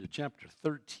chapter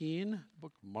 13,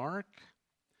 book of Mark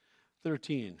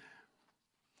 13.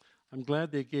 I'm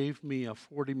glad they gave me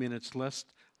 40 minutes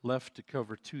left to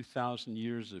cover 2,000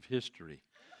 years of history.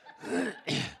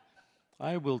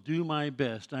 I will do my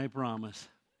best, I promise.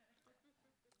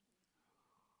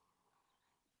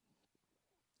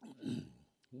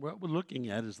 What we're looking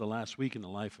at is the last week in the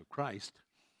life of Christ.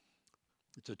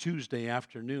 It's a Tuesday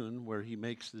afternoon where he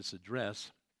makes this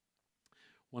address,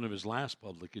 one of his last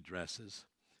public addresses.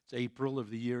 It's April of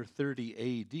the year 30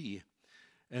 A.D.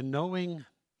 And knowing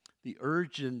the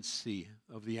urgency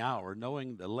of the hour,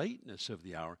 knowing the lateness of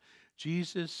the hour,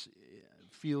 Jesus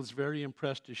feels very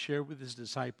impressed to share with his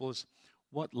disciples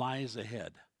what lies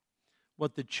ahead,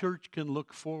 what the church can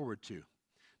look forward to.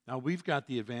 Now, we've got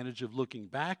the advantage of looking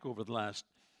back over the last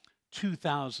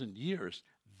 2,000 years.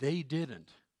 They didn't.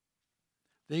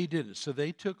 So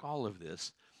they took all of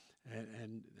this,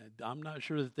 and I'm not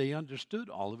sure that they understood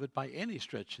all of it by any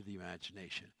stretch of the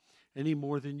imagination, any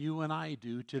more than you and I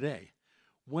do today.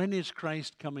 When is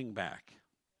Christ coming back?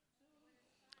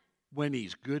 When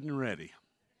he's good and ready.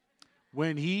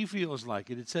 When he feels like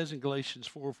it. It says in Galatians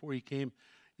 4:4, he came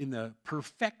in the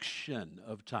perfection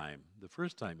of time. The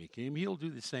first time he came, he'll do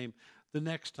the same the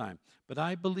next time. But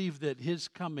I believe that his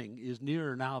coming is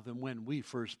nearer now than when we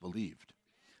first believed.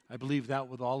 I believe that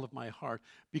with all of my heart,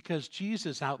 because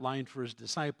Jesus outlined for his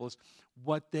disciples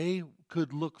what they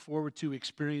could look forward to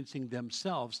experiencing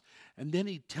themselves, and then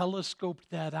he telescoped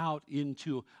that out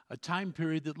into a time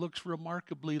period that looks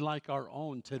remarkably like our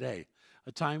own today,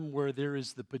 a time where there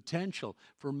is the potential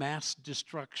for mass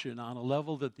destruction on a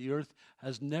level that the earth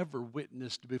has never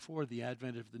witnessed before the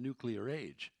advent of the nuclear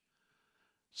age.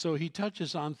 So he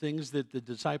touches on things that the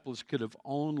disciples could have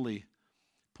only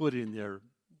put in their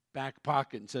back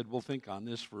pocket and said, we'll think on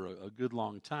this for a good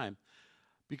long time,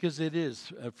 because it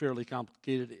is fairly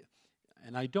complicated.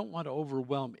 And I don't want to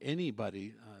overwhelm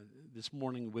anybody this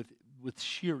morning with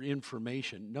sheer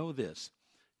information. Know this: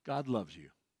 God loves you.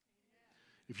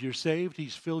 If you're saved,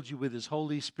 he's filled you with his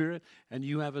Holy Spirit, and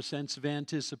you have a sense of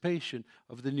anticipation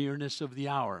of the nearness of the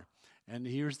hour. And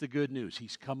here's the good news: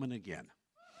 he's coming again.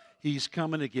 He's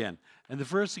coming again. And the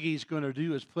first thing he's going to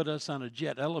do is put us on a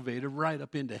jet elevator right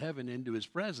up into heaven, into his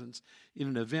presence, in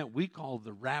an event we call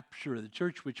the rapture of the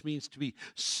church, which means to be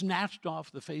snatched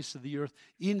off the face of the earth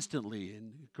instantly.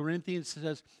 In Corinthians, it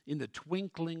says, in the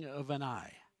twinkling of an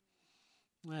eye.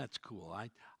 That's cool.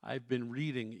 I've been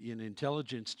reading in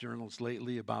intelligence journals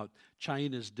lately about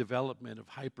China's development of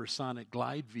hypersonic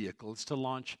glide vehicles to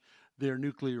launch their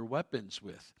nuclear weapons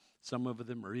with. Some of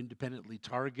them are independently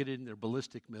targeted, and their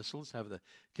ballistic missiles have the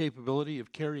capability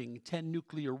of carrying 10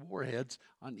 nuclear warheads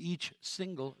on each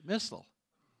single missile.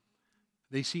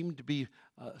 They seem to be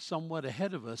somewhat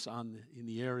ahead of us in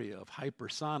the area of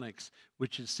hypersonics,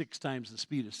 which is 6 times the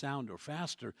speed of sound or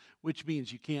faster, which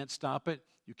means you can't stop it,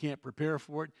 you can't prepare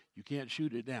for it, you can't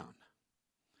shoot it down.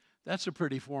 That's a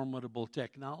pretty formidable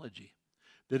technology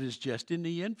that is just in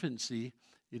the infancy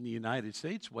in the United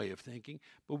States way of thinking,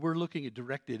 but we're looking at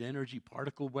directed energy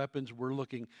particle weapons. We're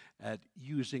looking at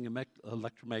using an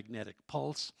electromagnetic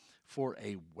pulse for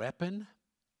a weapon.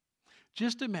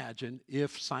 Just imagine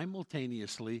if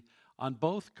simultaneously on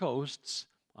both coasts,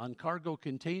 on cargo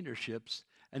container ships,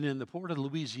 and in the port of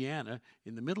Louisiana,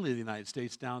 in the middle of the United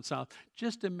States, down south,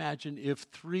 just imagine if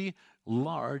 3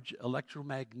 large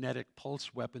electromagnetic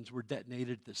pulse weapons were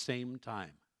detonated at the same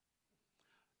time.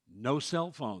 No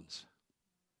cell phones.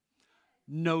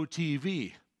 No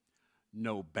TV,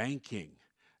 no banking,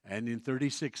 and in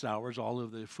 36 hours, all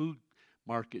of the food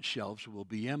market shelves will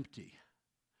be empty.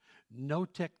 No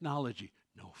technology,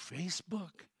 no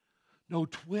Facebook, no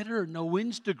Twitter, no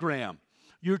Instagram.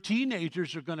 Your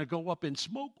teenagers are going to go up in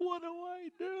smoke. What do I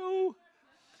do?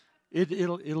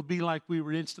 It'll be like we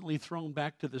were instantly thrown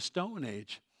back to the Stone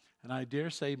Age, and I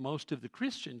dare say most of the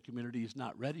Christian community is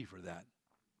not ready for that.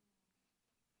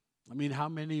 I mean, how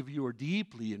many of you are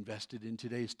deeply invested in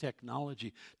today's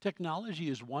technology? Technology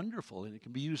is wonderful, and it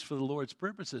can be used for the Lord's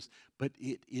purposes, but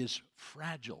it is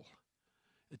fragile.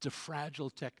 It's a fragile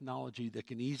technology that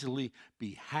can easily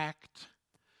be hacked.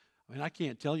 I mean, I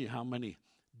can't tell you how many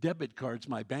debit cards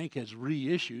my bank has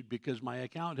reissued because my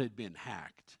account had been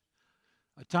hacked.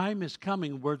 A time is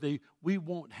coming where we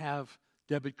won't have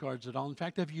debit cards at all. In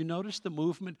fact, have you noticed the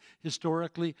movement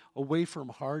historically away from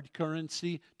hard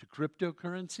currency to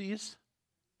cryptocurrencies?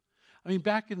 I mean,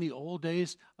 back in the old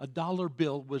days, a dollar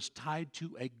bill was tied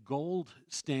to a gold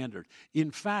standard. In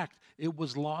fact, it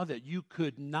was law that you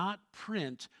could not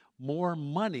print more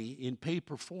money in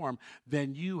paper form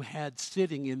than you had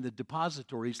sitting in the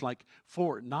depositories like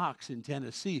Fort Knox in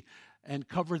Tennessee and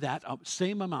cover that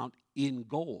same amount in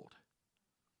gold.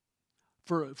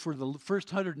 For the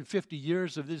first 150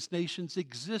 years of this nation's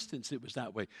existence, it was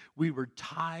that way. We were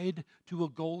tied to a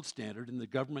gold standard, and the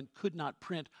government could not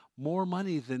print more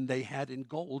money than they had in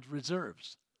gold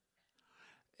reserves.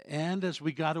 And as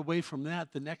we got away from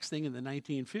that, the next thing in the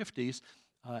 1950s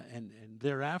and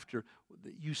thereafter,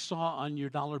 you saw on your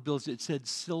dollar bills, it said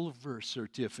silver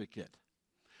certificate.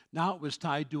 Now it was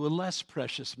tied to a less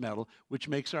precious metal, which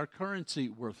makes our currency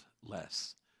worth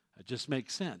less. It just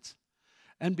makes sense.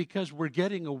 And because we're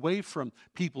getting away from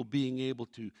people being able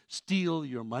to steal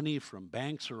your money from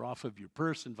banks or off of your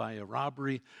person via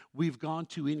robbery, we've gone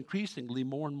to increasingly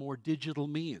more and more digital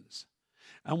means.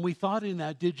 And we thought in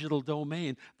that digital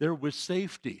domain there was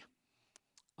safety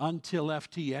until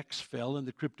FTX fell and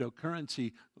the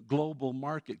cryptocurrency global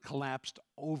market collapsed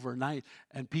overnight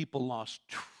and people lost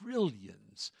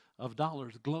trillions of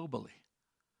dollars globally.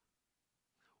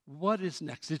 What is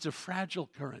next? It's a fragile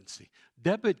currency.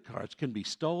 Debit cards can be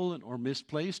stolen or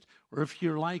misplaced, or if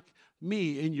you're like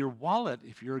me, in your wallet,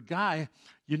 if you're a guy,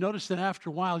 you notice that after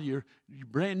a while your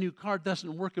brand new card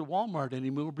doesn't work at Walmart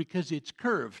anymore because it's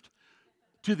curved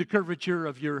to the curvature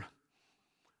of your,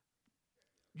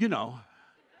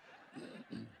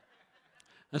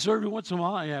 And so every once in a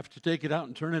while I have to take it out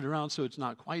and turn it around so it's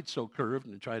not quite so curved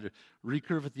and try to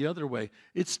recurve it the other way.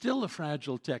 It's still a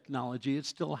fragile technology. It's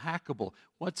still hackable.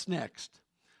 What's next?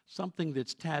 Something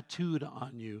that's tattooed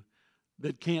on you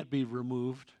that can't be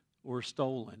removed or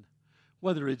stolen.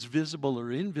 Whether it's visible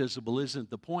or invisible isn't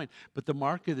the point, but the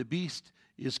mark of the beast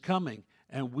is coming,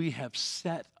 and we have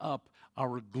set up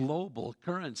our global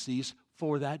currencies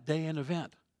for that day and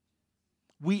event.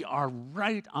 We are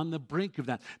right on the brink of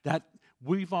that.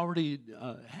 We've already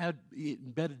had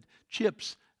embedded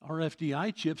chips,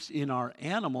 RFID chips, in our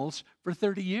animals for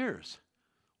 30 years.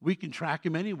 We can track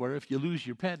them anywhere. If you lose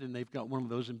your pet and they've got one of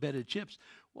those embedded chips,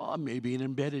 well, maybe an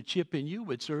embedded chip in you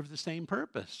would serve the same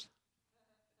purpose.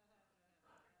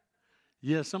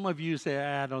 Yeah, some of you say,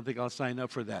 I don't think I'll sign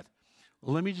up for that.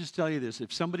 Well, let me just tell you this.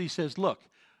 If somebody says, look,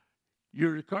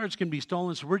 your cards can be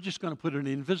stolen, so we're just going to put an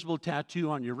invisible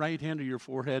tattoo on your right hand or your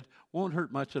forehead. Won't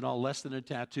hurt much at all, less than a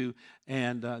tattoo.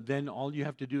 And then all you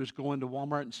have to do is go into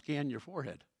Walmart and scan your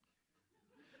forehead.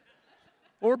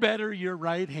 Or better, your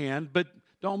right hand. But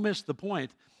don't miss the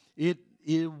point. It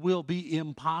will be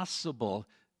impossible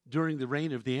during the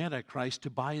reign of the Antichrist to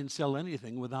buy and sell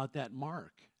anything without that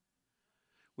mark,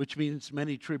 which means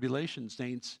many tribulation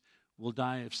saints will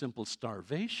die of simple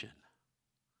starvation.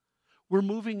 We're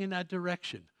moving in that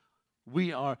direction.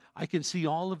 I can see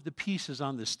all of the pieces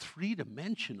on this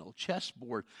three-dimensional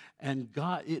chessboard, and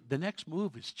the next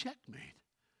move is checkmate.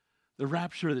 The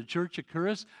rapture of the church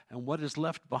occurs, and what is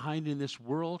left behind in this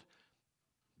world?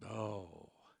 Oh,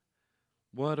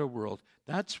 what a world.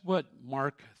 That's what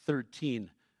Mark 13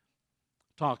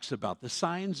 talks about, the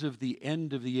signs of the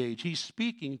end of the age. He's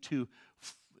speaking to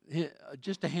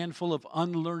just a handful of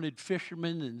unlearned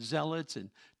fishermen and zealots and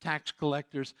tax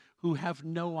collectors who have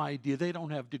no idea. They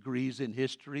don't have degrees in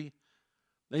history.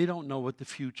 They don't know what the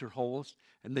future holds,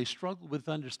 and they struggle with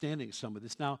understanding some of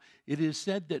this. Now, it is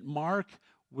said that Mark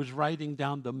was writing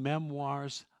down the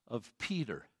memoirs of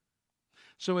Peter.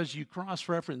 So as you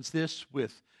cross-reference this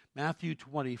with Matthew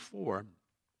 24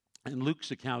 and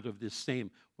Luke's account of this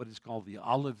same, what is called the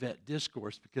Olivet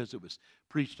Discourse, because it was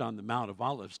preached on the Mount of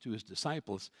Olives to his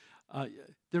disciples,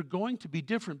 they're going to be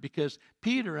different because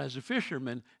Peter, as a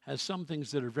fisherman, has some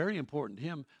things that are very important to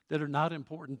him that are not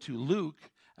important to Luke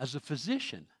as a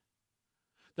physician,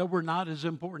 that were not as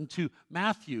important to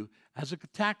Matthew as a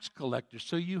tax collector.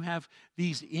 So you have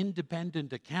these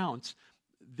independent accounts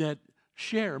that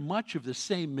share much of the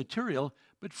same material,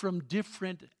 but from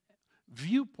different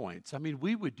viewpoints. I mean,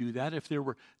 we would do that if there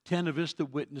were 10 of us that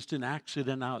witnessed an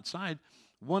accident outside.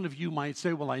 One of you might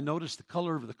say, well, I noticed the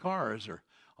color of the cars, or,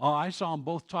 oh, I saw them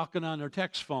both talking on their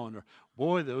text phone, or,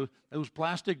 boy, those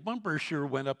plastic bumpers sure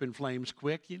went up in flames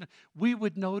quick. We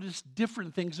would notice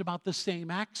different things about the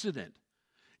same accident.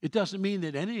 It doesn't mean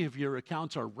that any of your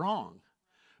accounts are wrong,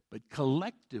 but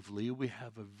collectively we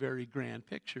have a very grand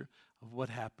picture of what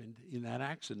happened in that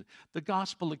accident. The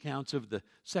gospel accounts of the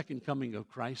second coming of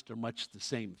Christ are much the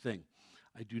same thing.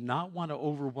 I do not want to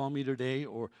overwhelm you today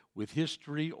or with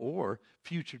history or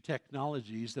future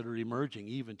technologies that are emerging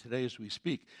even today as we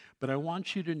speak, but I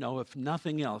want you to know, if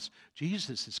nothing else,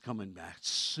 Jesus is coming back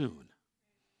soon.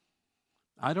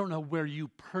 I don't know where you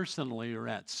personally are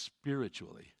at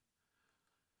spiritually,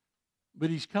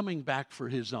 but he's coming back for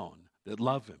his own that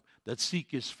love him, that seek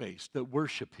his face, that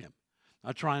worship him.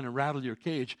 Not trying to rattle your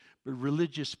cage, but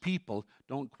religious people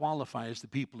don't qualify as the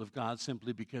people of God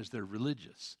simply because they're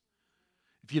religious.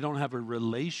 if you don't have a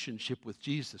relationship with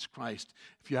Jesus Christ,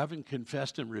 if you haven't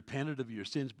confessed and repented of your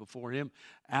sins before him,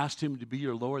 asked him to be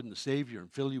your Lord and Savior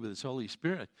and fill you with his Holy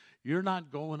Spirit, you're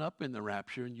not going up in the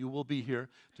rapture, and you will be here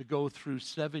to go through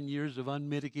 7 years of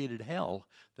unmitigated hell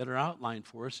that are outlined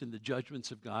for us in the judgments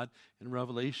of God in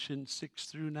Revelation 6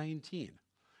 through 19.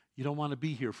 You don't want to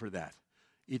be here for that.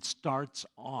 It starts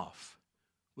off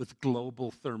with global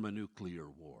thermonuclear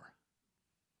war.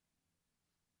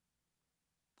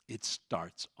 It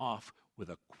starts off with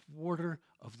a quarter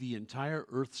of the entire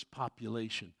Earth's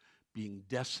population being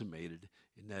decimated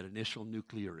in that initial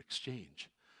nuclear exchange.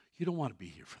 You don't want to be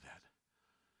here for that.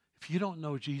 If you don't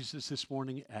know Jesus this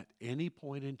morning at any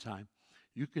point in time,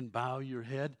 you can bow your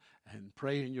head and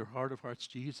pray in your heart of hearts,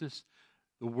 Jesus,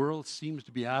 the world seems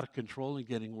to be out of control and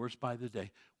getting worse by the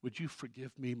day. Would you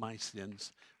forgive me my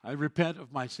sins? I repent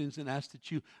of my sins and ask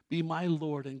that you be my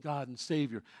Lord and God and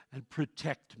Savior and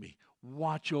protect me.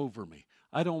 Watch over me.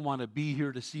 I don't want to be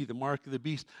here to see the mark of the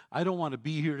beast. I don't want to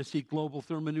be here to see global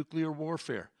thermonuclear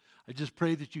warfare. I just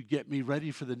pray that you get me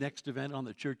ready for the next event on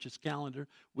the church's calendar,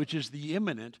 which is the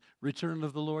imminent return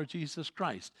of the Lord Jesus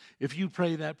Christ. If you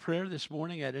pray that prayer this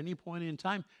morning at any point in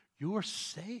time, you're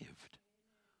saved.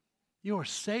 You are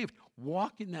saved.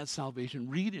 Walk in that salvation.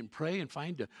 Read and pray and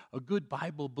find a good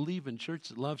Bible-believing church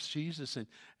that loves Jesus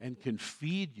and can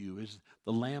feed you as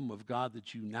the Lamb of God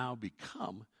that you now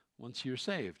become once you're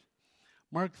saved.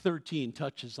 Mark 13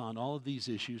 touches on all of these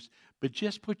issues, but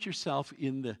just put yourself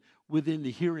within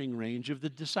the hearing range of the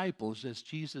disciples as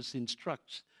Jesus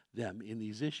instructs them in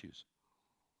these issues.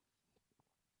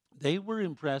 They were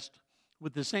impressed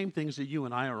with the same things that you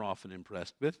and I are often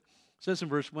impressed with. It says in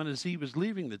verse 1, as he was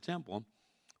leaving the temple,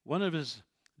 one of his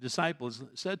disciples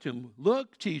said to him,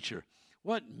 "Look, teacher,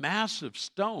 what massive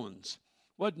stones,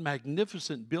 what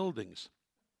magnificent buildings.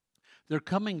 They're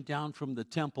coming down from the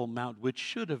Temple Mount, which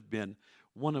should have been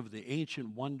one of the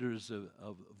ancient wonders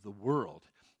of the world."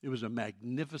 It was a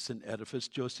magnificent edifice.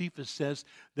 Josephus says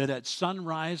that at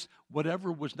sunrise,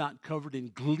 whatever was not covered in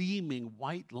gleaming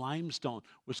white limestone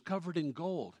was covered in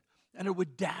gold, and it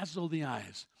would dazzle the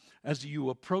eyes. As you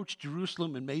approached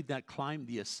Jerusalem and made that climb,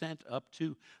 the ascent up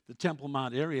to the Temple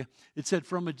Mount area, it said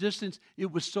from a distance,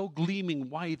 it was so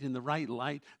gleaming white in the right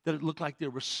light that it looked like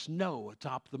there was snow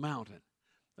atop the mountain,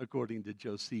 according to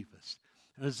Josephus.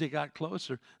 And as they got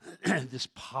closer, this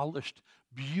polished,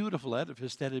 beautiful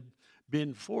edifice that had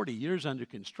been 40 years under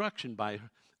construction by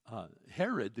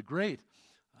Herod the Great,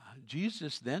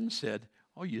 Jesus then said,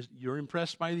 "Oh, you're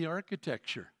impressed by the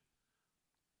architecture.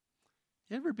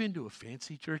 You ever been to a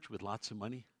fancy church with lots of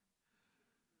money?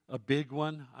 A big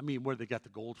one? I mean, where they got the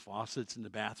gold faucets in the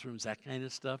bathrooms, that kind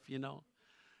of stuff, you know?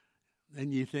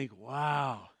 And you think,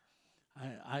 wow.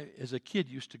 I, as a kid,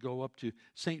 used to go up to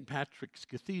St. Patrick's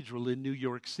Cathedral in New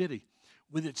York City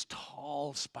with its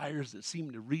tall spires that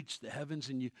seem to reach the heavens,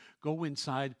 and you go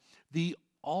inside. The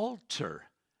altar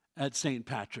at St.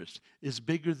 Patrick's is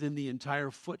bigger than the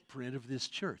entire footprint of this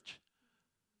church.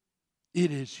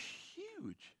 It is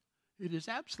huge. It is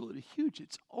absolutely huge.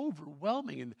 It's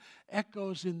overwhelming and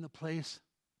echoes in the place.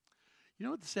 You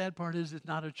know what the sad part is? It's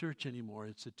not a church anymore.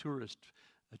 It's a tourist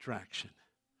attraction.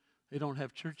 They don't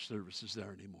have church services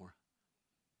there anymore.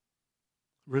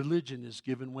 Religion has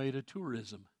given way to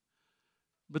tourism.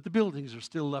 But the buildings are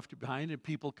still left behind, and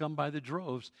people come by the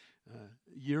droves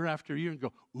year after year and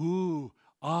go, ooh,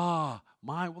 ah,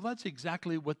 my. Well, that's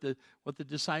exactly what the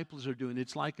disciples are doing.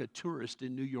 It's like a tourist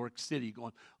in New York City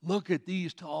going, look at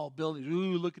these tall buildings.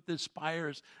 Ooh, look at the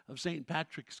spires of St.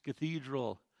 Patrick's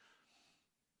Cathedral.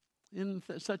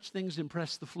 Such things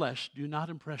impress the flesh, do not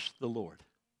impress the Lord.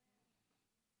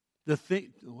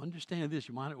 Understand this,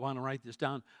 you might want to write this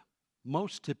down.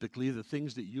 Most typically, the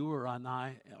things that you or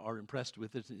I are impressed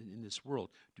with in this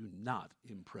world do not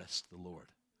impress the Lord.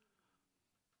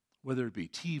 Whether it be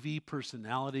TV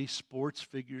personality, sports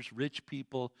figures, rich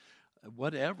people,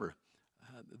 whatever.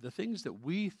 The things that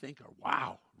we think are,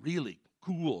 wow, really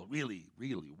cool, really,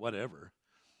 really, whatever.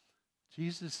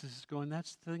 Jesus is going,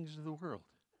 that's the things of the world,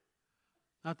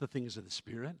 not the things of the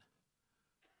Spirit.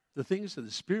 The things of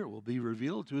the Spirit will be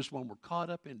revealed to us when we're caught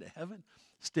up into heaven,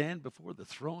 stand before the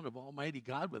throne of Almighty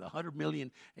God with 100 million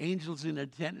angels in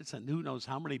attendance and who knows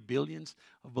how many billions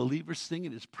of believers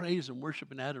singing His praise and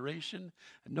worship and adoration.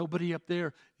 And nobody up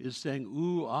there is saying,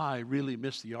 ooh, I really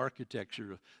miss the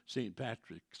architecture of St.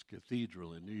 Patrick's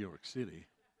Cathedral in New York City.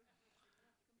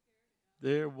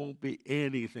 There won't be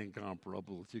anything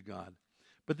comparable to God.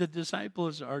 But the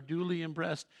disciples are duly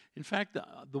impressed. In fact,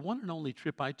 the one and only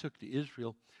trip I took to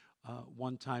Israel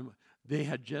one time, they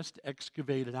had just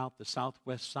excavated out the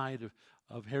southwest side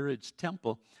of Herod's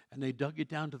temple, and they dug it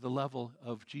down to the level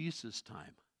of Jesus'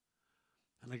 time.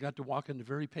 And I got to walk on the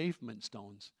very pavement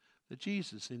stones that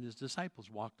Jesus and his disciples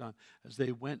walked on as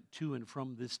they went to and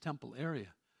from this temple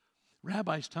area.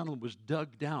 Rabbi's Tunnel was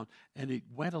dug down, and it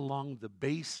went along the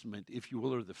basement, if you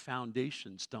will, or the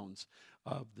foundation stones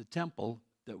of the temple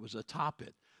that was atop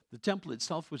it. The temple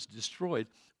itself was destroyed,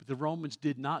 but the Romans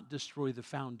did not destroy the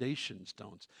foundation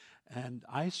stones. And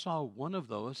I saw one of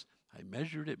those. I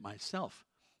measured it myself.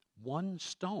 One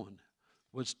stone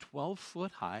was 12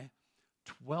 foot high,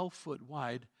 12 foot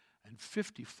wide, and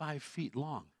 55 feet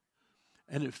long.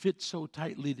 And it fit so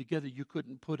tightly together you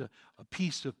couldn't put a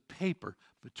piece of paper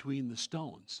between the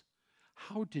stones.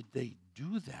 How did they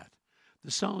do that?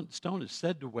 The stone is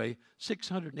said to weigh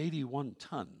 681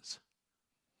 tons.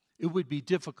 It would be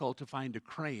difficult to find a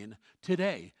crane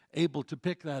today able to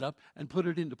pick that up and put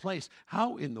it into place.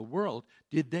 How in the world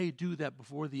did they do that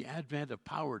before the advent of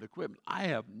powered equipment? I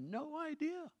have no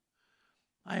idea.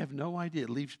 I have no idea. It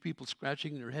leaves people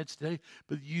scratching their heads today.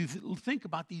 But you think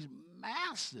about these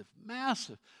massive,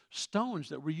 massive stones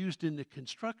that were used in the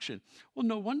construction. Well,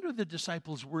 no wonder the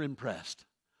disciples were impressed.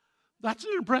 That's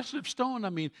an impressive stone. I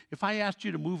mean, if I asked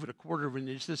you to move it a quarter of an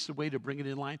inch, this is the way to bring it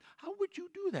in line, how would you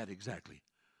do that exactly?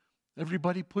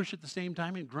 Everybody push at the same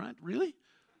time and grunt? Really?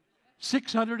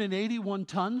 681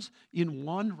 tons in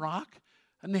one rock?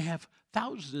 And they have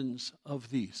thousands of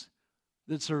these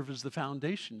that serve as the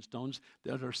foundation stones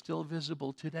that are still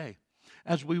visible today.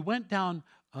 As we went down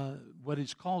what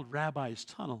is called Rabbi's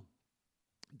Tunnel,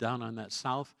 down on that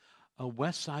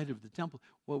west side of the temple,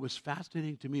 what was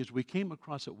fascinating to me is we came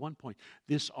across at one point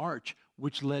this arch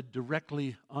which led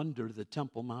directly under the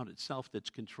Temple Mount itself that's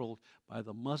controlled by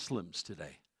the Muslims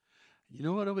today. You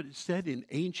know what it said in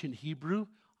ancient Hebrew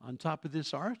on top of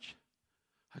this arch?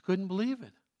 I couldn't believe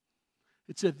it.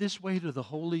 It said, "This way to the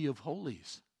Holy of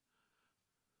Holies."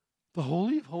 The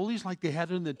Holy of Holies like they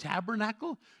had in the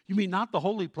tabernacle? You mean not the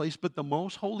holy place, but the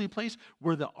most holy place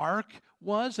where the ark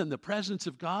was and the presence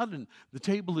of God and the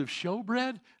table of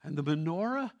showbread and the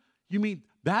menorah? You mean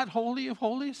that Holy of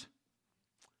Holies?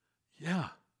 Yeah.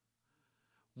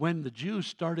 When the Jews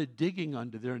started digging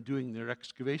under there and doing their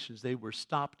excavations, they were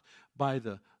stopped by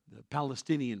the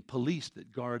Palestinian police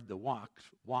that guard the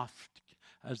Waqf,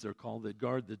 as they're called, that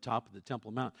guard the top of the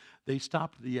Temple Mount. They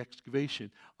stopped the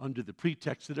excavation under the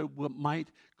pretext that it might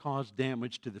cause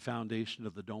damage to the foundation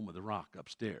of the Dome of the Rock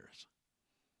upstairs.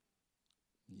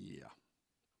 Yeah.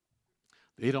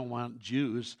 They don't want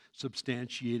Jews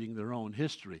substantiating their own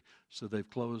history, so they've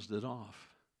closed it off.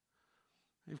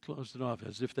 They've closed it off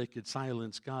as if they could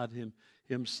silence God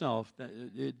himself.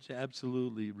 It's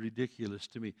absolutely ridiculous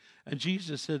to me. And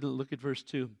Jesus said, look at verse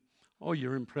 2. Oh,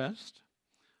 you're impressed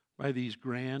by these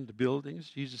grand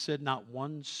buildings? Jesus said, not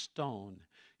one stone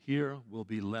here will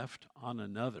be left on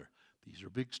another. These are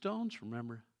big stones,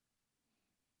 remember?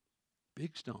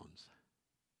 Big stones.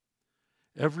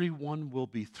 Every one will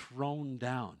be thrown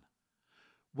down.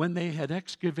 When they had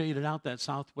excavated out that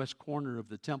southwest corner of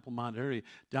the Temple Mount area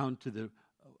down to the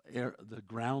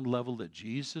ground level that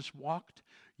Jesus walked,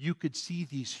 you could see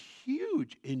these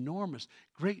huge, enormous,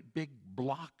 great big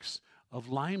blocks of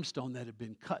limestone that had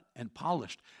been cut and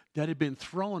polished, that had been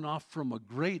thrown off from a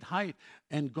great height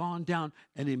and gone down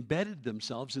and embedded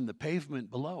themselves in the pavement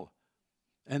below.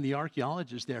 And the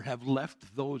archaeologists there have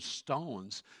left those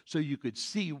stones so you could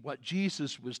see what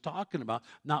Jesus was talking about.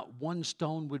 Not one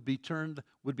stone would be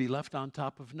left on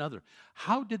top of another.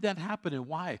 How did that happen and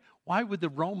why? Why would the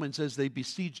Romans, as they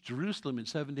besieged Jerusalem in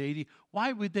 70 AD,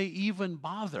 why would they even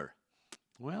bother?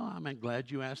 Well, I'm glad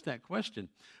you asked that question.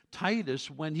 Titus,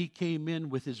 when he came in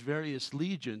with his various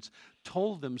legions,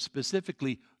 told them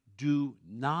specifically, do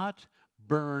not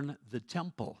burn the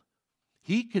temple.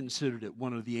 He considered it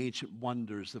one of the ancient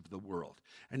wonders of the world.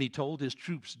 And he told his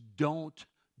troops, don't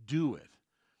do it.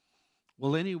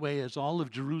 Well, anyway, as all of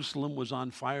Jerusalem was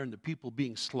on fire and the people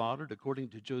being slaughtered, according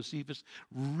to Josephus,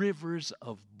 rivers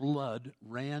of blood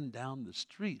ran down the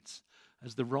streets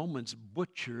as the Romans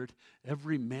butchered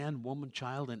every man, woman,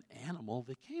 child, and animal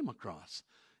they came across.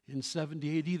 In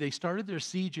 70 AD, they started their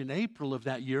siege in April of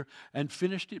that year and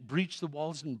finished it, breached the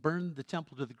walls, and burned the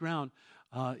temple to the ground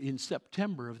in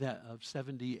September of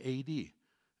 70 AD.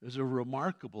 It was a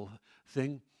remarkable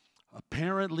thing.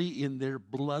 Apparently, in their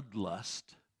bloodlust,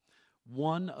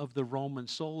 one of the Roman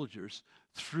soldiers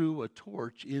threw a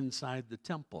torch inside the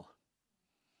temple.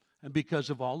 And because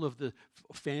of all of the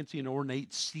fancy and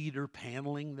ornate cedar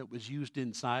paneling that was used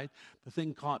inside, the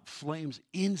thing caught flames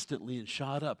instantly and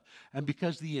shot up. And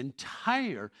because the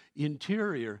entire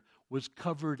interior was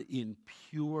covered in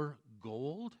pure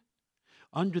gold,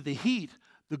 under the heat,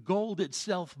 the gold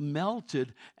itself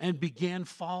melted and began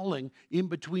falling in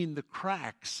between the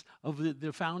cracks of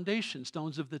the foundation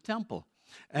stones of the temple.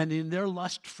 And in their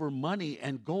lust for money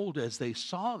and gold, as they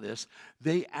saw this,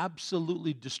 they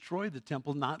absolutely destroyed the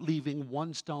temple, not leaving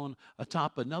one stone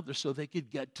atop another so they could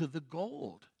get to the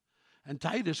gold. And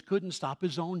Titus couldn't stop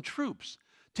his own troops.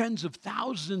 Tens of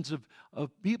thousands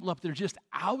of people up there just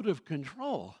out of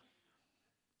control.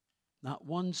 Not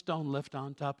one stone left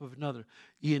on top of another.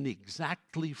 In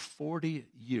exactly 40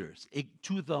 years,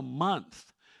 to the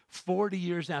month, 40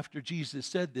 years after Jesus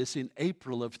said this in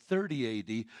April of 30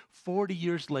 AD, 40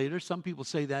 years later, some people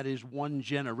say that is one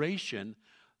generation,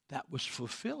 that was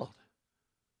fulfilled.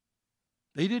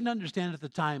 They didn't understand at the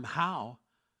time how,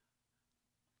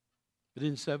 but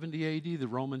in 70 AD, the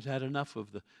Romans had enough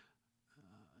of the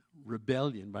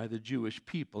rebellion by the Jewish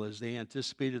people as they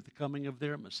anticipated the coming of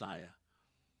their Messiah.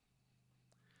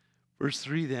 Verse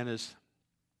 3 then is,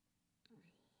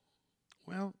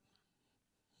 well,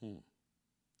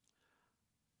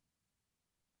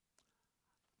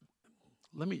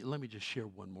 Let me just share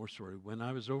one more story. When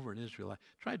I was over in Israel, I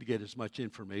tried to get as much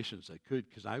information as I could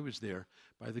because I was there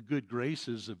by the good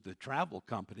graces of the travel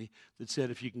company that said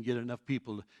if you can get enough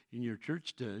people in your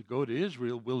church to go to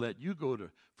Israel, we'll let you go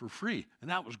for free. And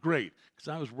that was great because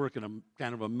I was working a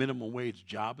kind of a minimum wage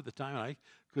job at the time. I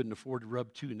couldn't afford to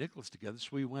rub two nickels together, so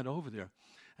we went over there.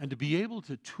 And to be able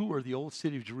to tour the old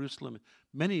city of Jerusalem,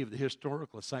 many of the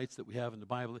historical sites that we have in the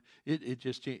Bible,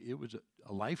 it was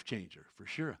a life changer for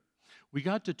sure. We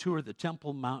got to tour the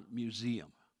Temple Mount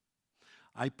Museum.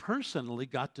 I personally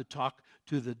got to talk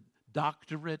to the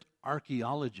doctorate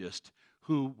archaeologist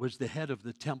who was the head of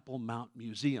the Temple Mount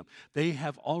Museum. They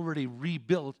have already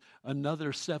rebuilt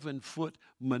another 7-foot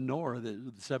menorah,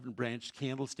 the 7-branched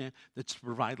candle stand that's to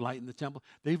provide light in the temple.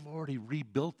 They've already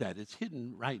rebuilt that. It's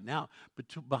hidden right now, but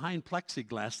behind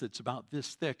plexiglass that's about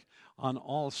this thick on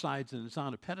all sides, and it's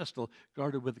on a pedestal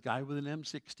guarded with a guy with an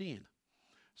M16.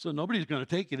 So nobody's going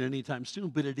to take it anytime soon,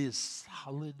 but it is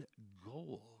solid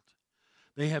gold.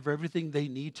 They have everything they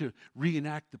need to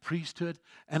reenact the priesthood.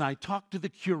 And I talked to the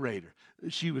curator.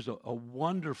 She was a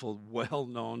wonderful,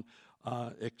 well-known,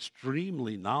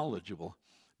 extremely knowledgeable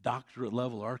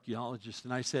doctorate-level archaeologist.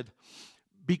 And I said,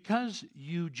 because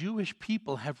you Jewish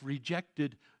people have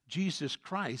rejected Jesus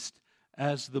Christ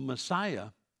as the Messiah,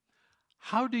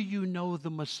 how do you know the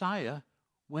Messiah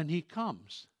when he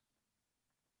comes?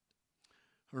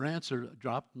 Her answer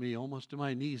dropped me almost to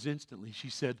my knees instantly. She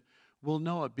said, we'll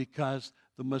know it because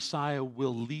the Messiah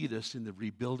will lead us in the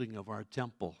rebuilding of our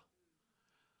temple.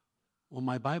 Well,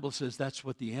 my Bible says that's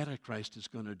what the Antichrist is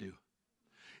going to do.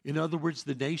 In other words,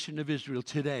 the nation of Israel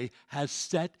today has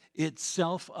set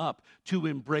itself up to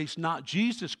embrace not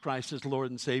Jesus Christ as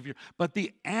Lord and Savior, but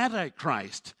the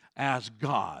Antichrist as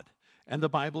God. And the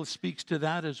Bible speaks to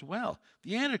that as well.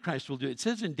 The Antichrist will do it. It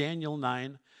says in Daniel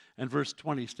 9 and verse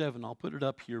 27, I'll put it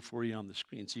up here for you on the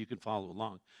screen so you can follow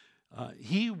along.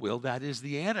 He will, that is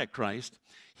the Antichrist,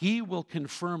 he will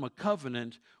confirm a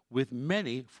covenant with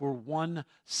many for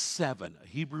 1/7, a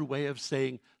Hebrew way of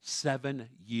saying 7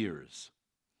 years.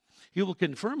 He will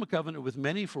confirm a covenant with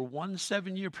many for 1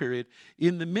 7-year period.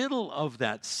 In the middle of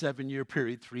that 7-year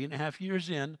period, 3.5 years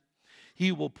in,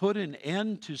 he will put an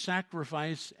end to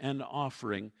sacrifice and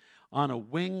offering. On a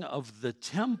wing of the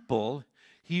temple,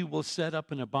 he will set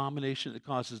up an abomination that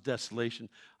causes desolation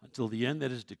until the end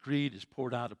that is decreed is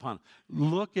poured out upon him.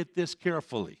 Look at this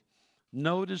carefully.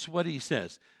 Notice what he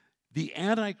says. The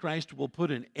Antichrist will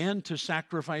put an end to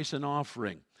sacrifice and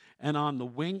offering. And on the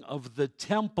wing of the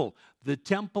temple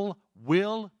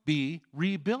will be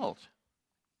rebuilt.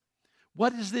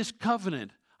 What is this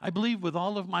covenant? I believe with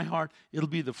all of my heart, it'll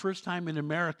be the first time in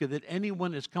America that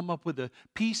anyone has come up with a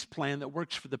peace plan that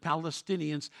works for the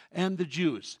Palestinians and the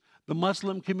Jews, the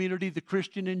Muslim community, the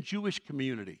Christian and Jewish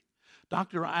community.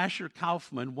 Dr. Asher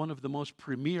Kaufman, one of the most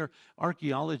premier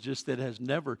archaeologists that has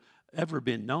never, ever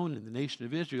been known in the nation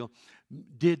of Israel,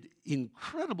 did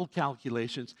incredible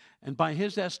calculations, and by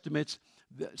his estimates,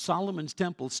 Solomon's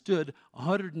temple stood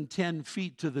 110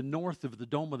 feet to the north of the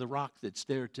Dome of the Rock that's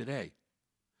there today.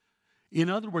 In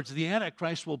other words, the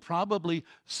Antichrist will probably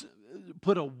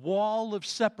put a wall of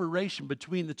separation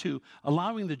between the two,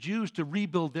 allowing the Jews to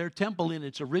rebuild their temple in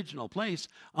its original place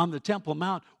on the Temple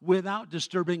Mount without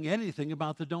disturbing anything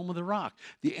about the Dome of the Rock.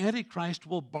 The Antichrist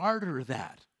will barter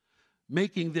that,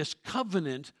 making this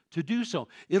covenant to do so.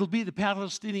 It'll be the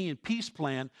Palestinian peace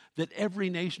plan that every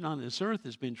nation on this earth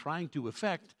has been trying to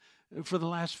effect for the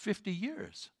last 50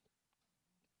 years.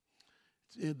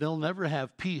 They'll never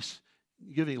have peace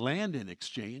giving land in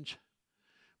exchange,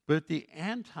 but the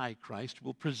Antichrist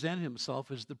will present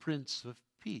himself as the Prince of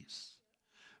Peace,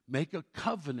 make a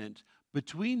covenant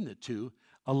between the two,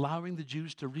 allowing the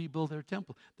Jews to rebuild their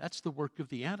temple. That's the work of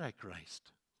the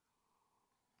Antichrist.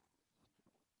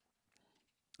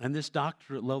 And this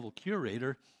doctorate level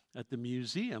curator at the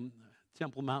museum,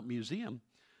 Temple Mount Museum,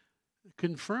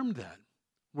 confirmed that.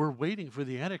 We're waiting for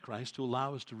the Antichrist to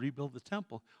allow us to rebuild the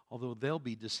temple, although they'll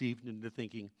be deceived into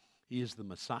thinking he is the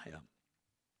Messiah.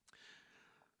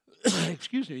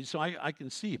 Excuse me. So I can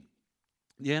see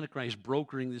the Antichrist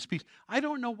brokering this peace. I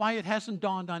don't know why it hasn't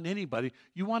dawned on anybody.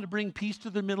 You want to bring peace to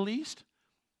the Middle East?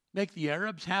 Make the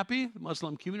Arabs happy, the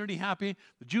Muslim community happy,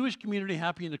 the Jewish community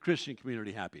happy, and the Christian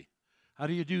community happy. How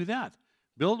do you do that?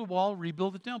 Build a wall,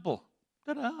 rebuild the temple.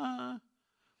 Ta-da!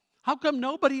 How come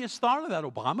nobody has thought of that?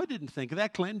 Obama didn't think of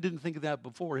that. Clinton didn't think of that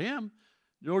before him.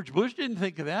 George Bush didn't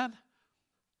think of that.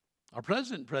 Our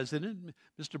president,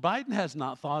 Mr. Biden, has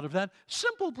not thought of that.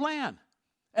 Simple plan.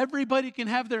 Everybody can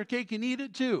have their cake and eat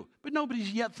it too. But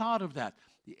nobody's yet thought of that.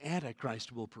 The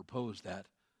Antichrist will propose that.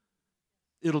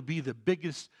 It'll be the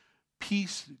biggest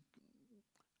peace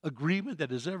agreement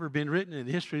that has ever been written in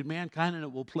the history of mankind, and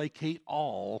it will placate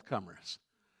all comers.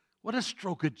 What a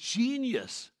stroke of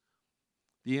genius,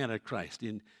 the Antichrist,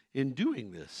 in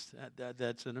doing this.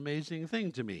 That's an amazing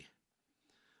thing to me.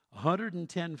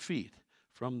 110 feet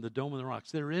from the Dome of the Rocks.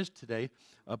 There is today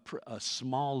a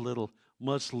small little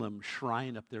Muslim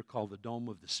shrine up there called the Dome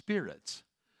of the Spirits.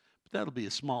 But that'll be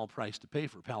a small price to pay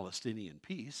for Palestinian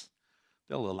peace.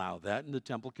 They'll allow that, and the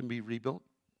temple can be rebuilt.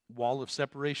 Wall of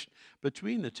separation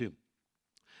between the two.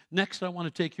 Next, I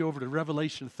want to take you over to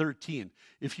Revelation 13.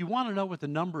 If you want to know what the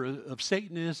number of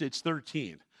Satan is, it's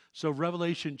 13. So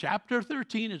Revelation chapter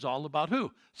 13 is all about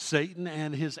who? Satan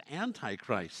and his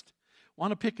Antichrist. I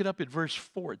want to pick it up at verse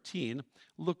 14.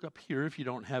 Look up here if you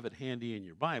don't have it handy in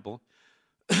your Bible.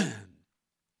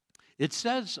 It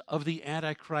says of the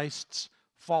Antichrist's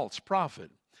false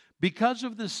prophet, because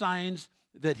of the signs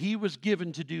that he was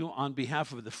given to do on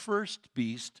behalf of the first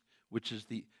beast, which is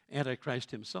the Antichrist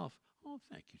himself. Oh,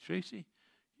 thank you, Tracy.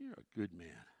 You're a good man.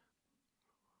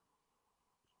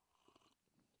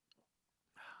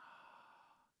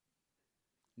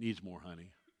 Needs more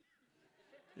honey.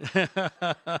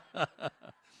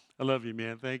 I love you,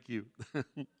 man. Thank you. All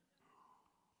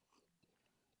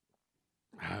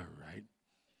right.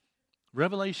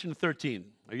 Revelation 13.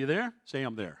 Are you there? Say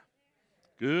I'm there.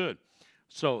 Good.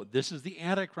 So this is the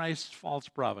Antichrist's false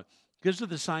prophet. Because of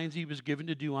the signs he was given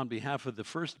to do on behalf of the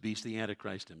first beast, the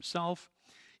Antichrist himself.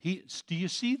 Do you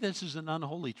see this is an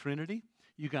unholy trinity?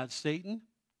 You got Satan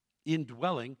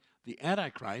indwelling the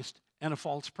Antichrist and a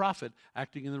false prophet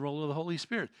acting in the role of the Holy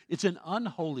Spirit. It's an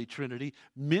unholy trinity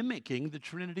mimicking the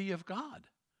Trinity of God.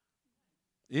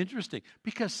 Interesting.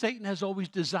 Because Satan has always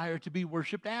desired to be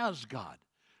worshipped as God.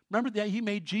 Remember that he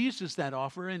made Jesus that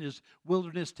offer in his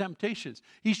wilderness temptations.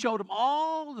 He showed him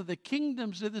all of the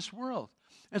kingdoms of this world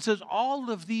and says,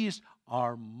 all of these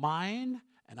are mine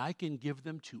and I can give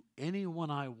them to anyone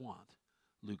I want,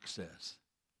 Luke says,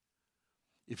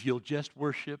 if you'll just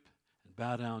worship and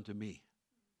bow down to me.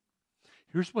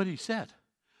 Here's what he said.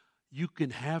 You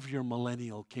can have your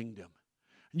millennial kingdom.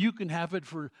 You can have it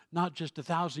for not just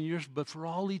 1,000 years, but for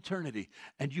all eternity.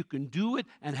 And you can do it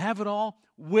and have it all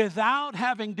without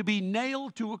having to be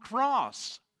nailed to a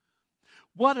cross.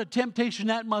 What a temptation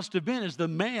that must have been as the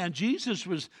man, Jesus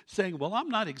was saying, well, I'm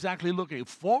not exactly looking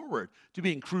forward to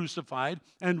being crucified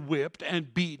and whipped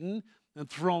and beaten and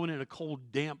thrown in a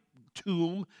cold, damp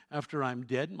tomb after I'm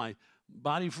dead. My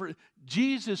body for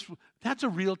Jesus, that's a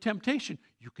real temptation.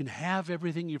 You can have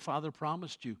everything your Father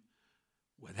promised you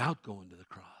without going to the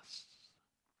cross.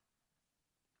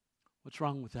 What's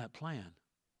wrong with that plan?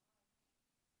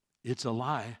 It's a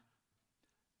lie.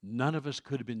 None of us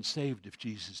could have been saved if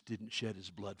Jesus didn't shed his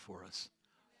blood for us.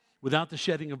 Without the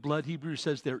shedding of blood, Hebrews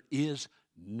says there is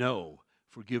no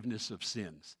forgiveness of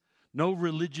sins. No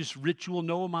religious ritual,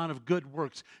 no amount of good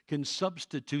works can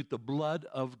substitute the blood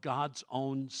of God's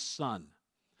own Son.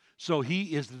 So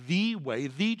he is the way,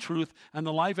 the truth, and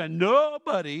the life, and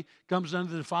nobody comes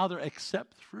unto the Father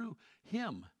except through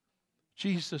him,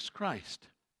 Jesus Christ.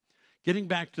 Getting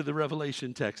back to the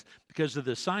Revelation text, because of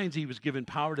the signs he was given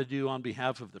power to do on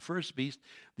behalf of the first beast,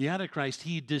 the Antichrist,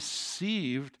 he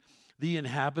deceived the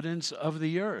inhabitants of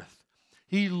the earth.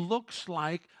 He looks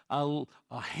like a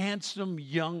handsome,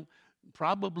 young,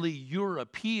 probably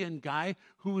European guy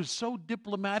who is so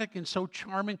diplomatic and so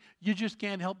charming, you just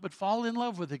can't help but fall in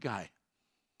love with the guy.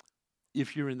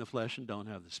 If you're in the flesh and don't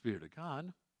have the Spirit of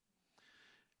God.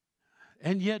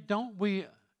 And yet, don't we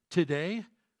today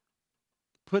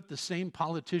put the same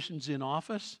politicians in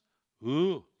office?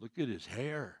 Ooh, look at his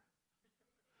hair.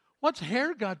 What's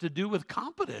hair got to do with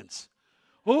competence?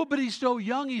 Oh, but he's so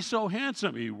young, he's so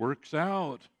handsome, he works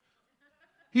out.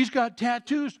 He's got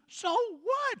tattoos. So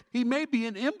what? He may be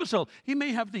an imbecile. He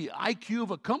may have the IQ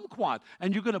of a kumquat,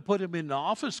 and you're going to put him in the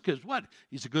office because what?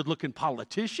 He's a good-looking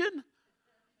politician?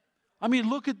 I mean,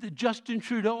 look at the Justin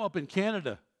Trudeau up in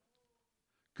Canada.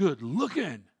 Good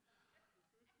looking.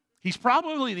 He's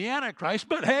probably the Antichrist,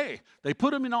 but hey, they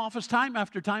put him in office time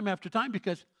after time after time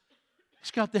because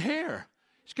he's got the hair.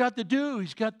 He's got the do.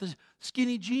 He's got the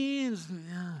skinny jeans.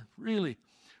 Yeah, really.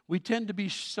 We tend to be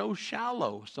so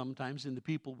shallow sometimes in the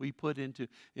people we put into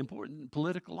important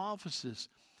political offices.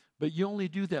 But you only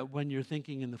do that when you're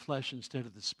thinking in the flesh instead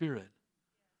of the spirit.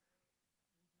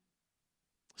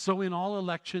 So in all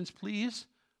elections, please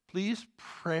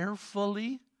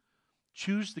prayerfully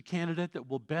choose the candidate that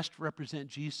will best represent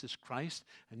Jesus Christ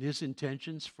and his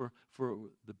intentions for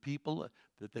the people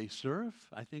that they serve.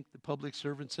 I think the public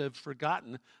servants have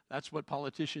forgotten that's what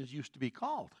politicians used to be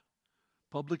called.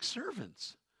 Public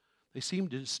servants. They seem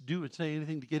to do and say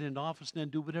anything to get into office and then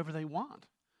do whatever they want.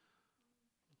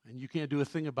 And you can't do a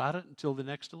thing about it until the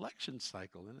next election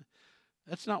cycle. And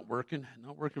that's not working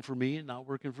for me and not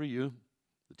working for you.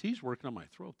 The tea's working on my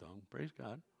throat, though. Praise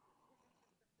God.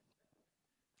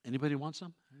 Anybody want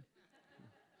some?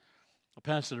 I'll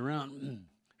pass it around.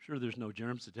 Sure, there's no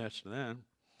germs attached to that.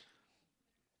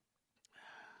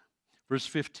 Verse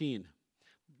 15.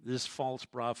 This false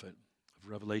prophet of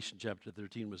Revelation chapter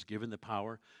 13 was given the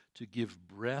power to give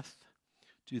breath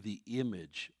to the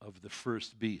image of the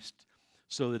first beast,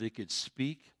 so that it could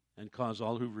speak and cause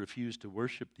all who refused to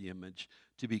worship the image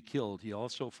to be killed. He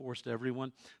also forced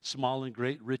everyone, small and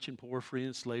great, rich and poor, free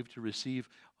and slave, to receive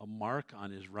a mark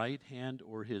on his right hand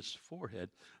or his forehead,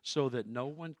 so that no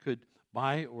one could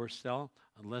buy or sell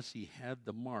unless he had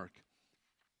the mark,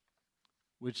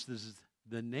 which is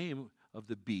the name of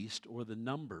the beast or the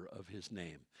number of his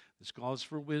name. This calls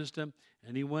for wisdom.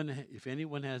 If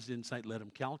anyone has insight, let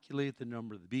him calculate the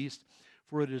number of the beast,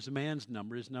 for it is a man's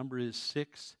number. His number is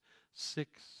 666.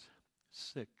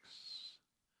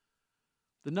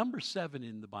 The number 7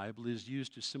 in the Bible is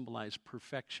used to symbolize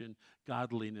perfection,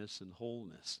 godliness, and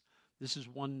wholeness. This is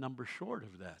one number short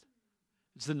of that.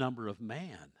 It's the number of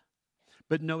man.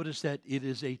 But notice that it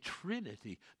is a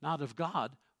trinity, not of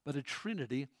God, but a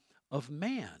trinity of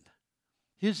man.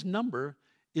 His number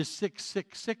is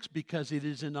 666 because it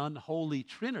is an unholy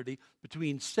trinity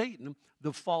between Satan,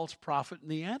 the false prophet, and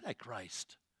the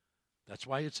Antichrist. That's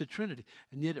why it's a trinity.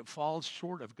 And yet it falls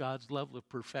short of God's level of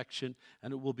perfection,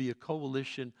 and it will be a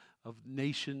coalition of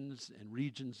nations and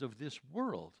regions of this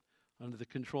world under the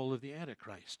control of the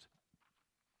Antichrist.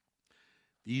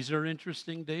 These are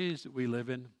interesting days that we live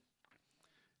in.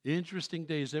 Interesting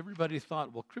days. Everybody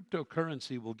thought, well,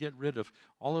 cryptocurrency will get rid of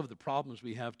all of the problems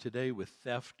we have today with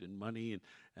theft and money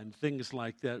and things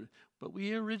like that. But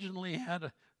we originally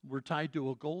were tied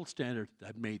to a gold standard.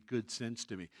 That made good sense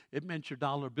to me. It meant your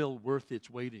dollar bill worth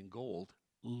its weight in gold,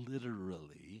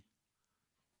 literally.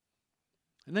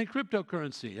 And then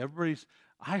cryptocurrency.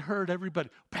 I heard everybody,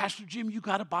 Pastor Jim, you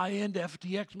got to buy into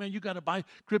FTX, man. You got to buy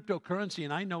cryptocurrency.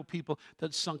 And I know people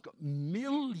that sunk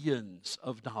millions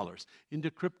of dollars into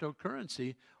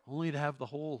cryptocurrency only to have the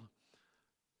whole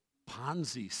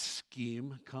Ponzi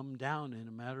scheme come down in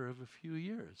a matter of a few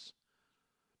years.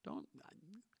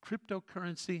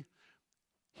 Cryptocurrency,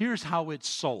 here's how it's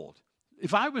sold.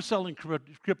 If I was selling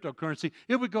cryptocurrency,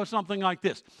 it would go something like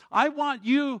this. I want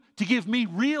you to give me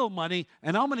real money,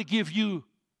 and I'm going to give you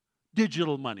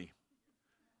digital money.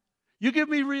 You give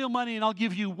me real money, and I'll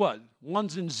give you what?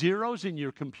 Ones and zeros in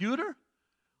your computer?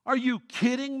 Are you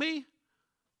kidding me?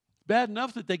 Bad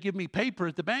enough that they give me paper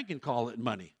at the bank and call it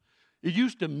money. It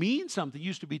used to mean something. It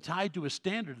used to be tied to a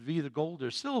standard of either gold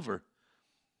or silver.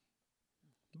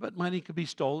 But money could be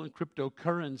stolen.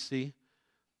 Cryptocurrency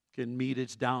can meet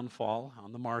its downfall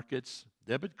on the markets.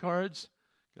 Debit cards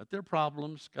got their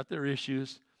problems, got their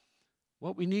issues.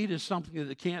 What we need is something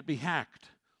that can't be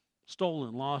hacked,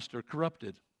 stolen, lost, or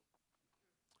corrupted.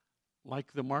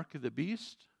 Like the mark of the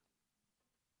beast,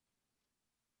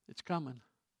 it's coming.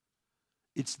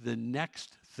 It's the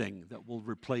next thing that will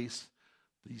replace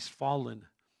these fallen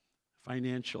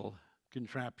financial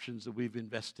contraptions that we've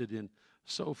invested in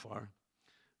so far.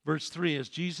 Verse 3, as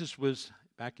Jesus was,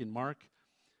 back in Mark,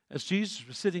 as Jesus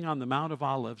was sitting on the Mount of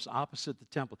Olives opposite the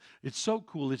temple. It's so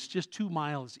cool. It's just 2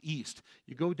 miles east.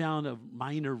 You go down a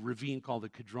minor ravine called the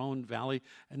Kidron Valley,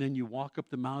 and then you walk up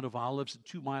the Mount of Olives, a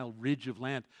 2-mile ridge of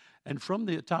land. And from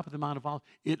the top of the Mount of Olives,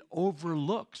 it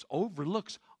overlooks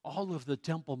all of the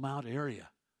Temple Mount area.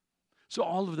 So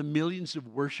all of the millions of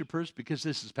worshipers, because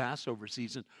this is Passover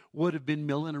season, would have been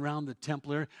milling around the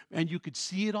temple area, and you could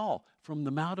see it all from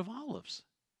the Mount of Olives.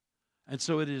 And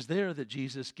so it is there that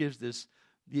Jesus gives this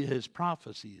his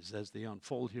prophecies as they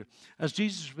unfold here. As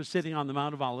Jesus was sitting on the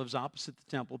Mount of Olives opposite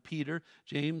the temple, Peter,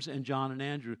 James, and John and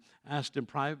Andrew asked him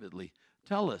privately,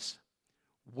 "Tell us,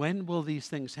 when will these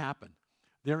things happen?"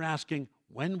 They're asking,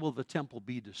 when will the temple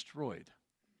be destroyed?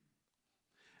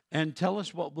 And tell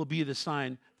us what will be the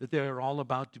sign that they are all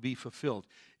about to be fulfilled.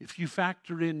 If you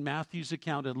factor in Matthew's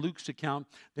account and Luke's account,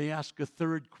 they ask a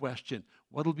third question.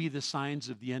 What will be the signs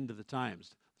of the end of the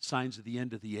times, the signs of the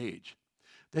end of the age?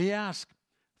 They ask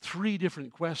three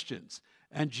different questions.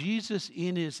 And Jesus,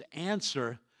 in his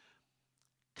answer,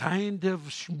 kind of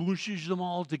smooshes them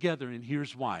all together. And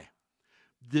here's why.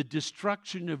 The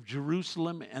destruction of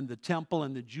Jerusalem and the temple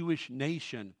and the Jewish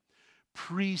nation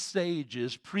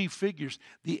prefigures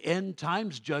the end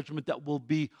times judgment that will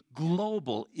be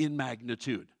global in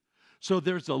magnitude. So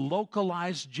there's a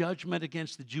localized judgment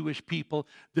against the Jewish people.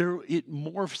 It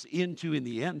morphs into, in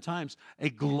the end times, a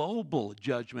global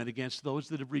judgment against those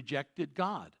that have rejected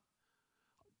God.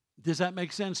 Does that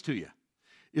make sense to you?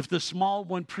 If the small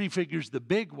one prefigures the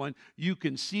big one, you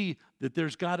can see that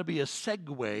there's got to be a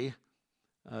segue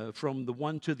from the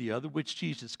one to the other, which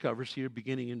Jesus covers here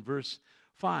beginning in verse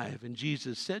 5. And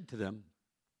Jesus said to them,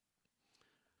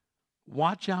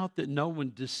 "Watch out that no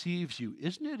one deceives you."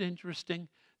 Isn't it interesting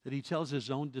that he tells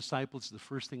his own disciples the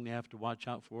first thing they have to watch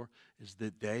out for is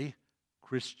that they,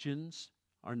 Christians,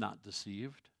 are not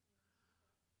deceived?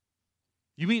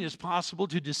 You mean it's possible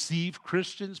to deceive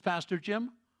Christians, Pastor Jim?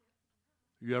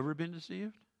 Have you ever been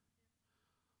deceived?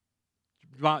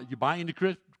 You buy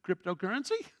into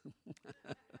cryptocurrency?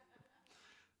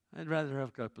 I'd rather have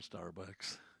a cup of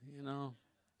Starbucks, you know.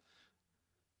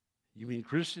 You mean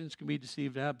Christians can be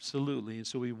deceived? Absolutely. And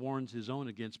so he warns his own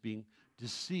against being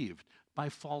deceived by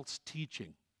false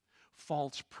teaching,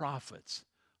 false prophets,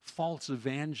 false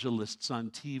evangelists on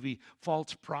TV,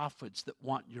 false prophets that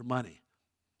want your money,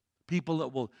 people that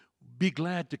will be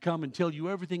glad to come and tell you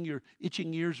everything your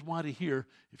itching ears want to hear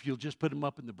if you'll just put them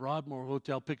up in the Broadmoor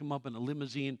Hotel, pick them up in a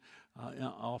limousine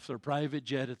off their private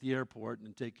jet at the airport,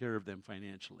 and take care of them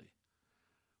financially.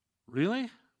 Really?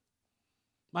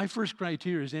 My first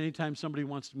criteria is anytime somebody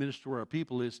wants to minister to our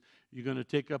people is, you going to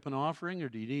take up an offering or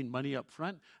do you need money up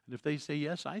front? And if they say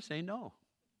yes, I say no.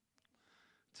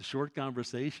 It's a short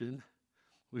conversation.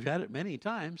 We've had it many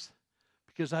times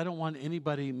because I don't want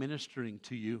anybody ministering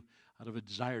to you out of a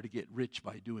desire to get rich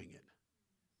by doing it.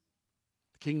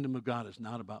 The kingdom of God is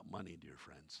not about money, dear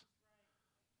friends.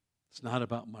 It's not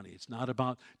about money. It's not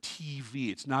about TV.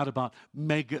 It's not about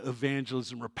mega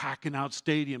evangelism or packing out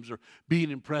stadiums or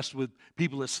being impressed with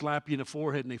people that slap you in the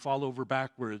forehead and they fall over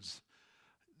backwards.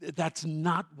 That's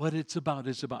not what it's about.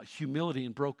 It's about humility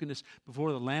and brokenness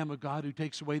before the Lamb of God who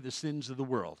takes away the sins of the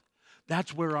world.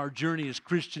 That's where our journey as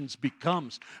Christians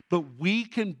becomes. But we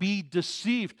can be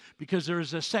deceived because there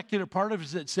is a secular part of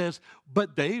us that says,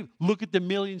 but they look at the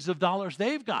millions of dollars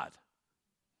they've got.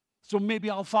 So maybe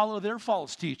I'll follow their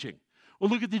false teaching. Well,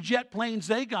 look at the jet planes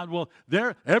they got. Well,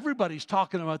 everybody's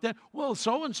talking about that. Well,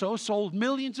 so-and-so sold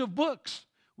millions of books.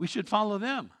 We should follow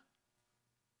them.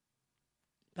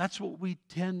 That's what we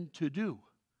tend to do.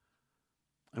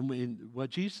 And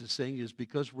what Jesus is saying is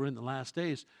because we're in the last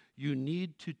days, you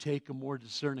need to take a more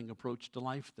discerning approach to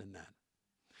life than that.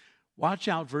 Watch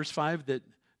out, verse 5, that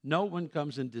no one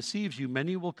comes and deceives you.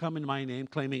 Many will come in my name,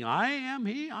 claiming, I am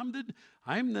he, I'm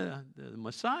the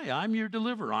Messiah, I'm your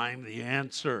deliverer, I'm the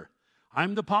answer.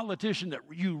 I'm the politician that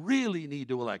you really need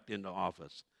to elect into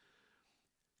office.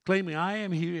 Claiming I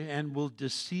am he and will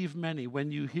deceive many.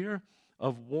 When you hear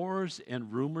of wars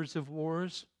and rumors of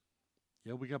wars,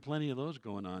 yeah, we got plenty of those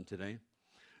going on today.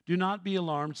 Do not be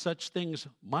alarmed. Such things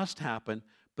must happen,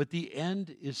 but the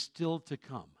end is still to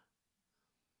come.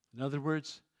 In other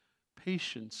words,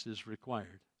 patience is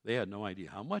required. They had no idea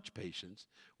how much patience.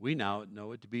 We now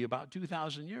know it to be about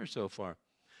 2,000 years so far.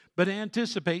 But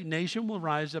anticipate, nation will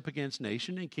rise up against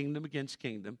nation and kingdom against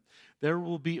kingdom. There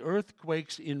will be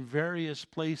earthquakes in various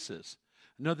places.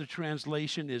 Another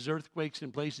translation is earthquakes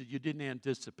in places you didn't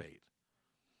anticipate.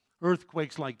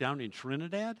 Earthquakes like down in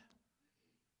Trinidad.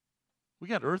 We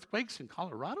got earthquakes in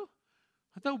Colorado?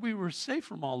 I thought we were safe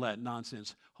from all that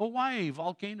nonsense. Hawaii,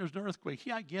 volcanoes and earthquakes.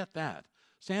 Yeah, I get that.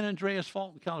 San Andreas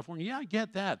Fault in California. Yeah, I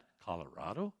get that.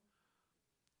 Colorado?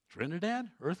 Trinidad?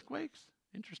 Earthquakes?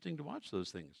 Interesting to watch those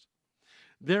things.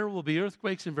 There will be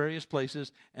earthquakes in various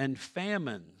places and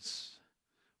famines.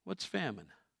 What's famine?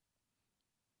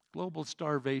 Global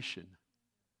starvation.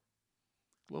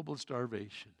 Global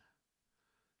starvation.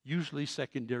 Usually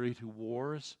secondary to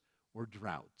wars or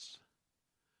droughts.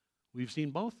 We've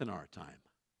seen both in our time.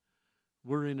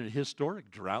 We're in a historic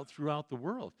drought throughout the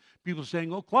world. People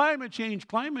saying, oh, climate change,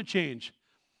 climate change.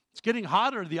 It's getting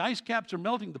hotter. The ice caps are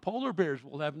melting. The polar bears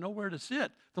will have nowhere to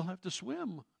sit. They'll have to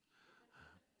swim.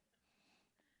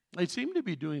 They seem to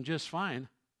be doing just fine.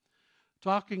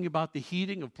 Talking about the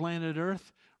heating of planet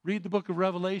Earth, read the book of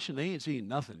Revelation. They ain't seen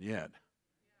nothing yet.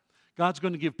 God's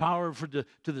going to give power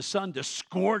to the sun to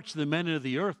scorch the men of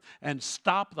the earth and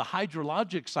stop the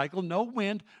hydrologic cycle. No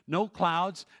wind, no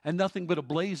clouds, and nothing but a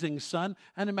blazing sun.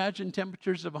 And imagine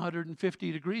temperatures of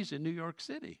 150 degrees in New York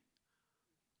City.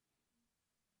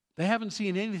 They haven't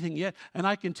seen anything yet. And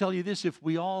I can tell you this, if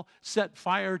we all set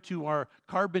fire to our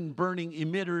carbon-burning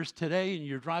emitters today in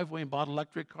your driveway and bought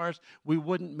electric cars, we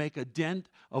wouldn't make a dent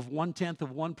of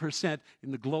 0.1%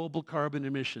 in the global carbon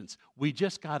emissions. We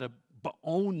just got to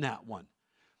own that one.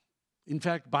 In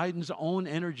fact, Biden's own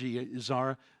energy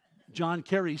czar, John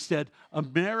Kerry, said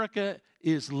America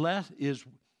is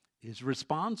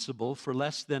responsible for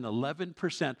less than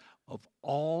 11% of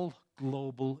all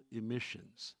global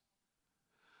emissions.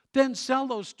 Then sell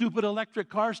those stupid electric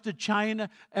cars to China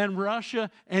and Russia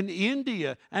and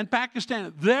India and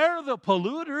Pakistan. They're the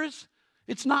polluters.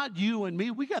 It's not you and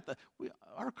me.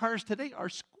 Our cars today are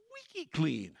squeaky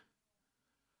clean.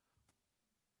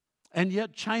 And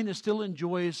yet China still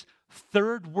enjoys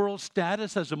third world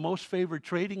status as a most favored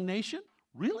trading nation?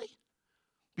 Really?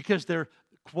 Because they're,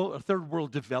 quote, a third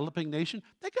world developing nation?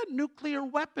 They got nuclear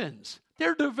weapons.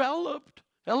 They're developed.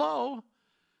 Hello?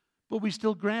 But we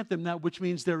still grant them that, which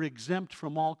means they're exempt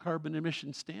from all carbon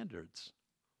emission standards.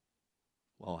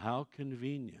 Well, how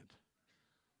convenient.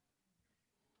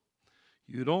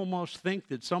 You'd almost think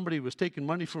that somebody was taking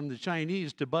money from the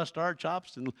Chinese to bust our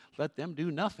chops and let them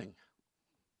do nothing.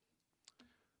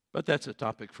 But that's a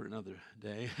topic for another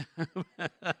day.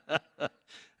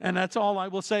 And that's all I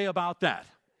will say about that.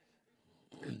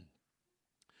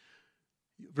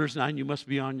 Verse 9, you must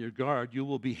be on your guard. You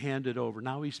will be handed over.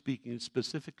 Now he's speaking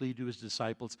specifically to his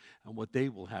disciples and what they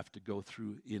will have to go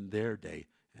through in their day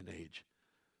and age.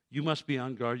 You must be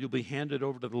on guard. You'll be handed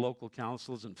over to the local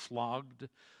councils and flogged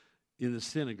in the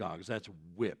synagogues. That's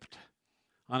whipped.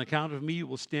 On account of me, you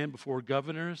will stand before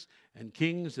governors and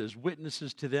kings as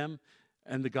witnesses to them.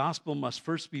 And the gospel must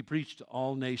first be preached to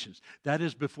all nations. That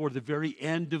is before the very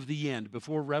end of the end,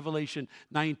 before Revelation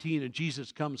 19 and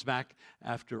Jesus comes back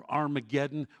after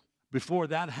Armageddon. Before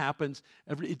that happens,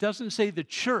 it doesn't say the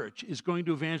church is going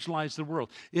to evangelize the world.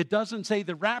 It doesn't say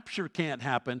the rapture can't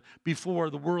happen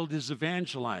before the world is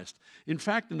evangelized. In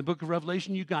fact, in the book of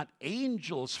Revelation, you got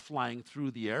angels flying through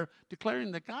the air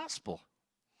declaring the gospel.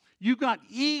 You got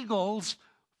eagles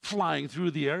flying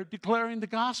through the air declaring the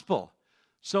gospel.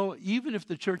 So even if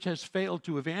the church has failed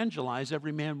to evangelize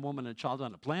every man, woman, and child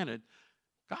on the planet,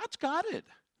 God's got it.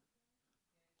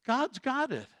 God's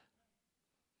got it.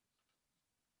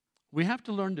 We have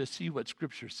to learn to see what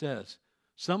Scripture says.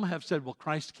 Some have said, well,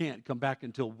 Christ can't come back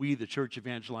until we, the church,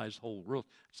 evangelize the whole world.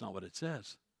 That's not what it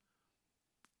says.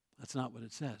 That's not what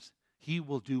it says. He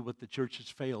will do what the church has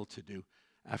failed to do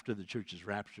after the church is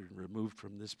raptured and removed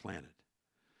from this planet.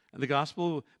 And the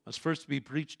gospel must first be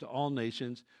preached to all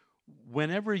nations.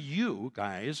 Whenever you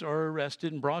guys are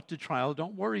arrested and brought to trial,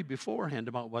 don't worry beforehand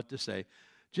about what to say.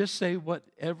 Just say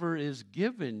whatever is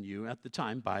given you at the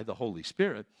time by the Holy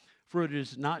Spirit. For it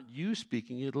is not you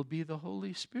speaking, it'll be the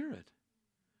Holy Spirit.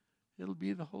 It'll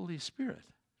be the Holy Spirit.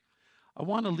 I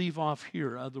want to leave off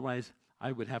here, otherwise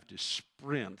I would have to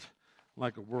sprint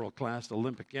like a world-class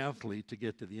Olympic athlete to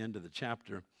get to the end of the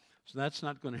chapter. So that's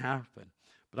not going to happen.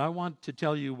 But I want to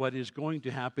tell you what is going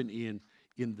to happen in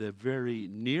the very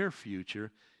near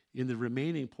future, in the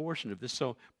remaining portion of this.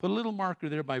 So put a little marker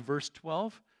there by verse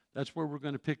 12. That's where we're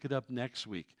going to pick it up next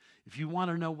week. If you want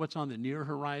to know what's on the near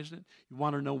horizon, you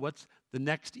want to know what's the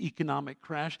next economic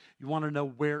crash, you want to know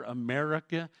where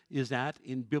America is at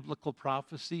in biblical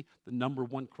prophecy, the number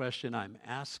one question I'm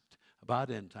asked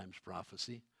about end times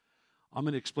prophecy, I'm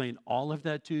going to explain all of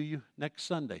that to you next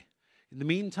Sunday. In the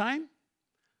meantime,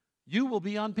 you will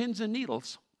be on pins and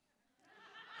needles.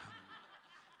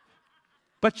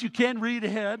 But you can read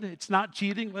ahead. It's not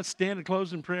cheating. Let's stand and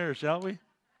close in prayer, shall we?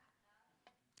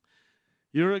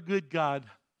 You're a good God.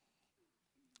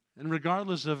 And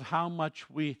regardless of how much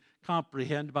we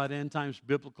comprehend about end times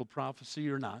biblical prophecy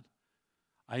or not,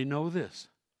 I know this.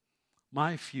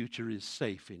 My future is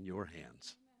safe in your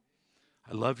hands.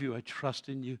 I love you. I trust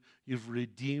in you. You've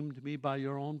redeemed me by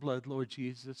your own blood, Lord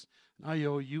Jesus. And I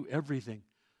owe you everything.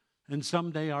 And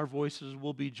someday our voices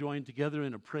will be joined together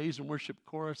in a praise and worship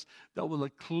chorus that will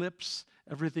eclipse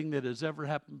everything that has ever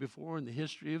happened before in the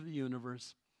history of the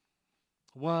universe.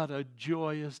 What a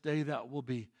joyous day that will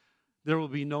be. There will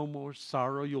be no more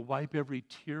sorrow. You'll wipe every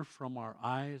tear from our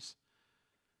eyes.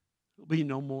 There will be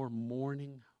no more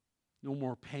mourning, no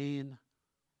more pain,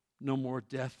 No more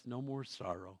death, no more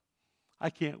sorrow. I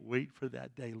can't wait for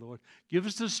that day, Lord. Give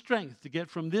us the strength to get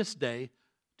from this day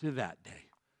to that day.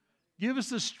 Give us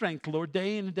the strength, Lord,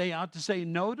 day in and day out to say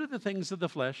no to the things of the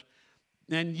flesh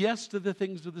and yes to the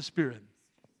things of the Spirit.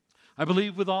 I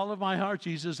believe with all of my heart,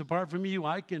 Jesus, apart from you,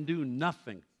 I can do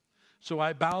nothing. So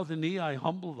I bow the knee, I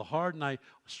humble the heart, and I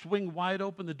swing wide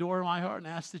open the door of my heart and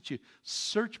ask that you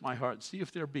search my heart and see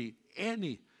if there be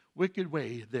any wicked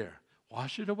way there.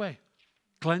 Wash it away.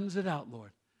 Cleanse it out,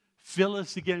 Lord. Fill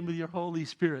us again with your Holy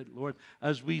Spirit, Lord,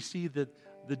 as we see that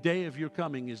the day of your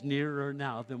coming is nearer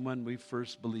now than when we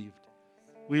first believed.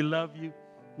 We love you.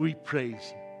 We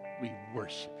praise you. We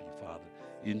worship you, Father.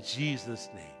 In Jesus'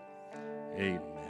 name, amen.